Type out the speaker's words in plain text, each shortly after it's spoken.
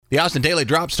The Austin Daily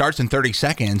Drop starts in 30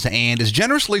 seconds and is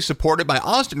generously supported by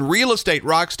Austin real estate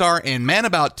rockstar and man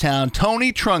about town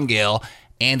Tony Trungale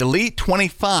and Elite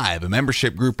 25, a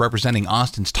membership group representing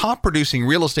Austin's top producing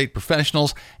real estate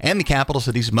professionals and the capital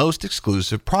city's most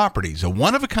exclusive properties. A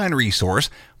one-of-a-kind resource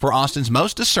for Austin's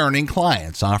most discerning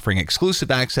clients, offering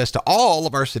exclusive access to all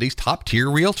of our city's top-tier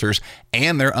realtors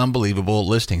and their unbelievable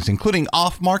listings, including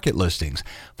off-market listings.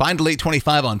 Find Elite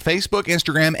 25 on Facebook,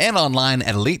 Instagram, and online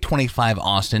at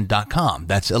elite25austin.com.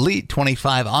 That's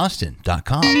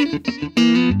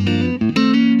elite25austin.com.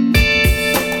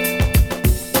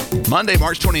 Monday,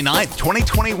 March 29th,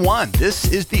 2021.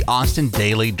 This is the Austin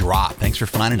Daily Drop. Thanks for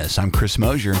finding us. I'm Chris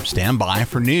Mosier. Stand by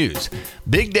for news.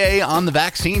 Big day on the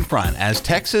vaccine front as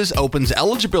Texas opens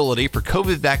eligibility for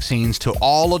COVID vaccines to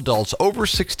all adults over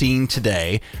 16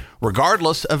 today,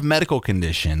 regardless of medical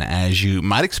condition. As you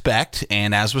might expect,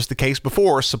 and as was the case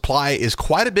before, supply is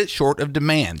quite a bit short of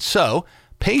demand. So,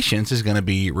 patience is going to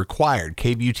be required.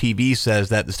 KBUW-TV says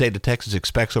that the state of Texas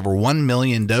expects over 1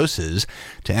 million doses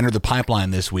to enter the pipeline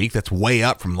this week. That's way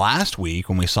up from last week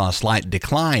when we saw a slight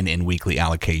decline in weekly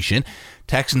allocation.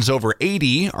 Texans over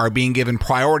 80 are being given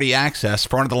priority access,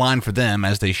 front of the line for them,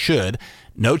 as they should.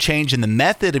 No change in the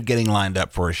method of getting lined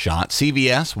up for a shot.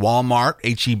 CVS, Walmart,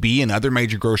 H-E-B, and other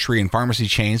major grocery and pharmacy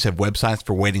chains have websites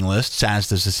for waiting lists, as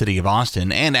does the city of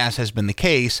Austin. And as has been the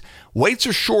case, waits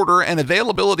are shorter and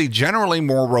availability generally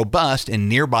more robust in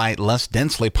nearby, less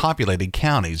densely populated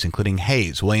counties, including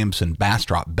Hayes, Williamson,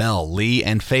 Bastrop, Bell, Lee,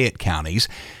 and Fayette counties.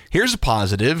 Here's a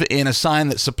positive. In a sign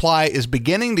that supply is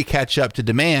beginning to catch up to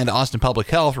demand, Austin Public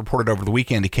Health reported over the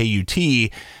weekend to KUT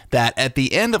that at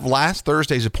the end of last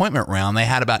Thursday's appointment round, they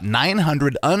had about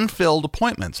 900 unfilled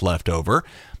appointments left over.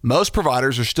 Most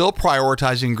providers are still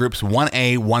prioritizing groups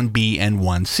 1A, 1B, and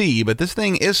 1C, but this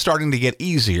thing is starting to get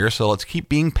easier, so let's keep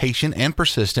being patient and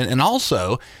persistent, and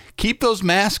also keep those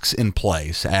masks in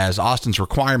place, as Austin's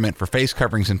requirement for face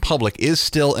coverings in public is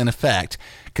still in effect.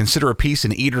 Consider a piece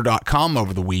in Eater.com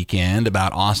over the weekend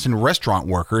about Austin restaurant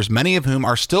workers, many of whom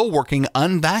are still working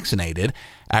unvaccinated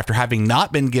after having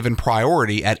not been given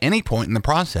priority at any point in the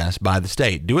process by the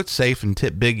state. Do it safe and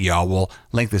tip big, y'all. We'll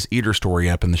link this Eater story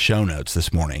up in the show notes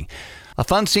this morning. A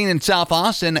fun scene in South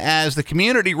Austin as the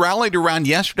community rallied around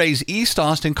yesterday's East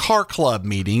Austin Car Club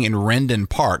meeting in Rendon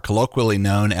Park, colloquially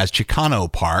known as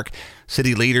Chicano Park.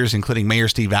 City leaders, including Mayor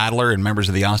Steve Adler and members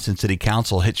of the Austin City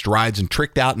Council, hitched rides and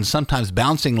tricked out and sometimes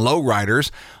bouncing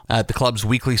lowriders at the club's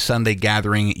weekly Sunday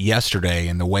gathering yesterday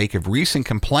in the wake of recent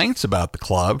complaints about the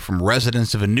club from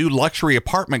residents of a new luxury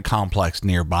apartment complex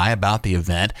nearby about the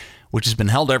event, which has been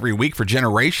held every week for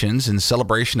generations in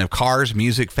celebration of cars,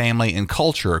 music, family, and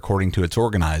culture, according to its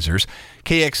organizers.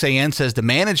 KXAN says the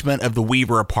management of the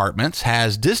Weaver Apartments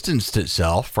has distanced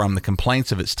itself from the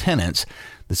complaints of its tenants.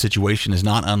 The situation is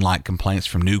not unlike complaints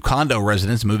from new condo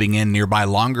residents moving in nearby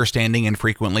longer-standing and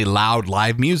frequently loud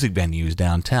live music venues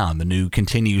downtown. The new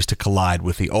continues to collide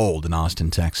with the old in Austin,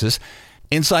 Texas.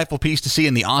 Insightful piece to see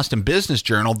in the Austin Business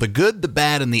Journal, the good, the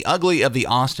bad, and the ugly of the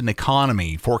Austin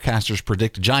economy. Forecasters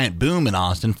predict a giant boom in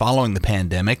Austin following the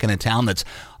pandemic in a town that's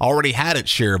already had its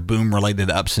share of boom-related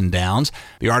ups and downs.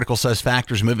 The article says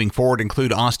factors moving forward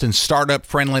include Austin's startup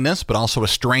friendliness, but also a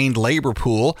strained labor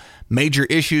pool, major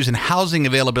issues in housing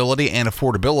availability and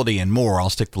affordability, and more. I'll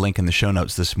stick the link in the show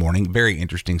notes this morning. Very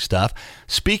interesting stuff.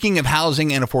 Speaking of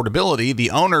housing and affordability,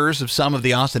 the owners of some of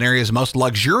the Austin area's most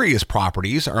luxurious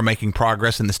properties are making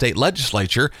progress in the state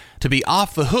legislature to be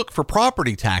off the hook for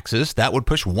property taxes. That would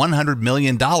push $100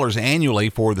 million annually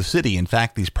for the city. In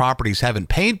fact, these properties haven't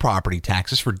paid property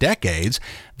taxes for decades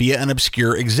via an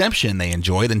obscure exemption they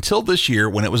enjoyed until this year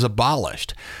when it was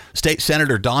abolished. State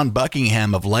Senator Don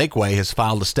Buckingham of Lakeway has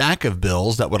filed a stack of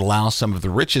bills that would allow some of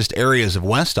the richest areas of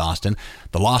West Austin,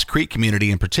 the Lost Creek community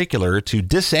in particular, to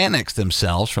disannex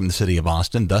themselves from the city of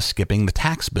Austin, thus skipping the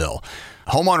tax bill.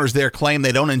 Homeowners there claim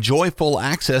they don't enjoy full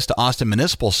access to Austin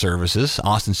municipal services.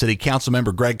 Austin City Council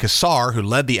member Greg Kassar, who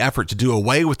led the effort to do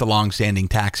away with the longstanding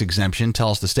tax exemption,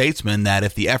 tells the Statesman that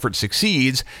if the effort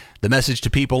succeeds, the message to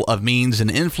people of means and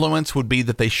influence would be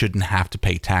that they shouldn't have to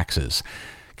pay taxes.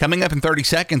 Coming up in 30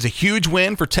 seconds, a huge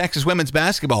win for Texas women's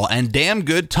basketball and damn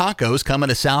good tacos coming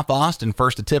to South Austin.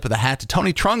 First, a tip of the hat to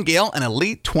Tony Trungale and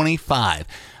Elite 25.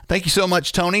 Thank you so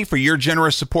much, Tony, for your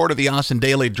generous support of the Austin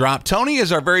Daily Drop. Tony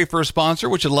is our very first sponsor,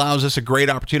 which allows us a great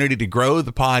opportunity to grow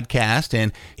the podcast,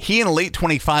 and he and Elite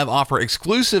 25 offer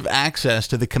exclusive access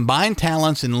to the combined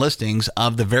talents and listings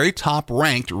of the very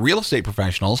top-ranked real estate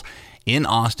professionals in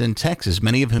Austin, Texas,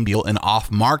 many of whom deal in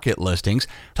off-market listings.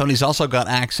 Tony's also got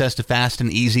access to fast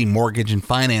and easy mortgage and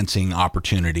financing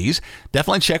opportunities.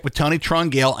 Definitely check with Tony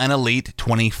Trungale and Elite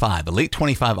 25,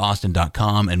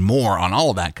 elite25austin.com, and more on all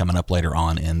of that coming up later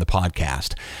on in the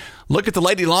podcast. Look at the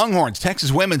Lady Longhorns.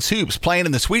 Texas women's hoops playing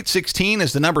in the Sweet 16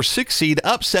 as the number 6 seed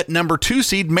upset number 2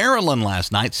 seed Maryland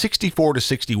last night,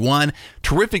 64-61.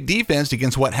 Terrific defense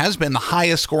against what has been the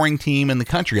highest scoring team in the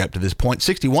country up to this point.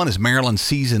 61 is Maryland's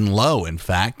season low, in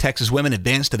fact. Texas women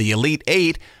advanced to the Elite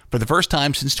 8 for the first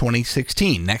time since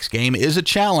 2016. Next game is a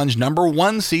challenge, number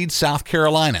 1 seed South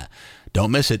Carolina.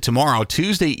 Don't miss it tomorrow,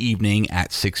 Tuesday evening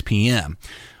at 6 p.m.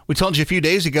 We told you a few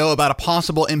days ago about a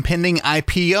possible impending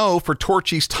IPO for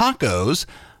Torchy's Tacos,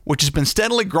 which has been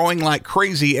steadily growing like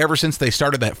crazy ever since they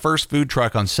started that first food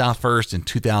truck on South First in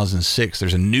 2006.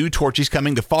 There's a new Torchy's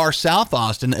coming to far South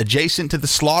Austin, adjacent to the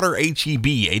Slaughter HEB,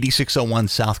 8601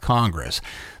 South Congress.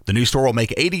 The new store will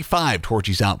make 85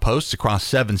 Torchy's outposts across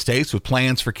 7 states with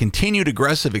plans for continued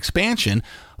aggressive expansion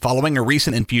following a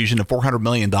recent infusion of $400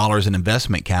 million in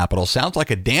investment capital. Sounds like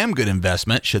a damn good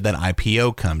investment should that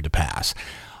IPO come to pass.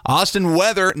 Austin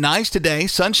weather, nice today,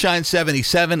 sunshine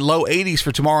 77, low 80s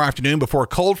for tomorrow afternoon before a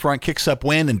cold front kicks up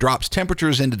wind and drops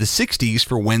temperatures into the 60s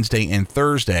for Wednesday and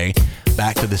Thursday,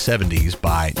 back to the 70s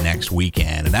by next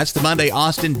weekend. And that's the Monday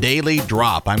Austin Daily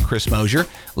Drop. I'm Chris Mosier.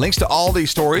 Links to all these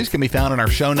stories can be found in our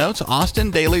show notes,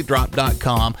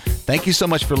 austindailydrop.com. Thank you so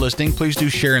much for listening. Please do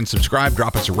share and subscribe.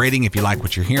 Drop us a rating if you like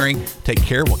what you're hearing. Take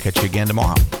care. We'll catch you again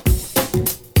tomorrow.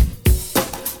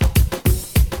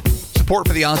 Support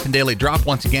for the Austin Daily Drop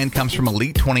once again comes from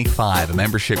Elite 25, a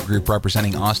membership group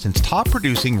representing Austin's top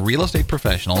producing real estate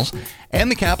professionals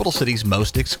and the capital city's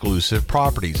most exclusive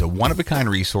properties, a one-of-a-kind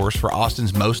resource for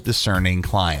Austin's most discerning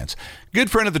clients.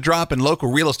 Good friend of the Drop and local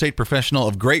real estate professional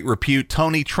of great repute,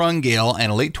 Tony Trungale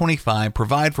and Elite 25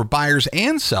 provide for buyers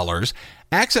and sellers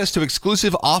access to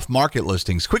exclusive off-market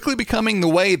listings, quickly becoming the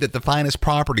way that the finest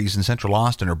properties in Central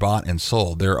Austin are bought and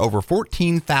sold. There are over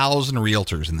 14,000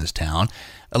 realtors in this town.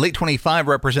 Elite 25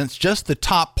 represents just the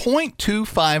top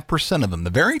 0.25% of them, the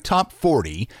very top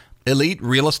 40 elite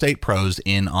real estate pros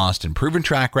in Austin. Proven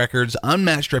track records,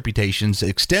 unmatched reputations,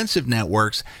 extensive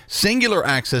networks, singular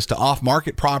access to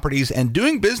off-market properties, and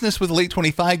doing business with Elite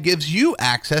 25 gives you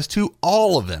access to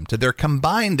all of them, to their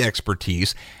combined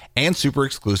expertise and super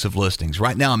exclusive listings.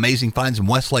 Right now, amazing finds in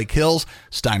Westlake Hills,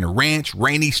 Steiner Ranch,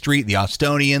 Rainey Street, the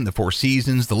Austonian, the Four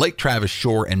Seasons, the Lake Travis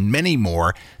Shore, and many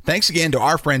more. Thanks again to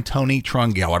our friend Tony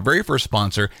Trungale, our very first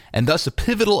sponsor, and thus a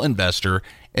pivotal investor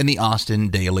in the Austin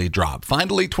Daily Drop.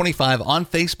 Find Elite 25 on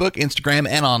Facebook, Instagram,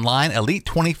 and online,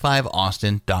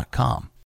 elite25austin.com.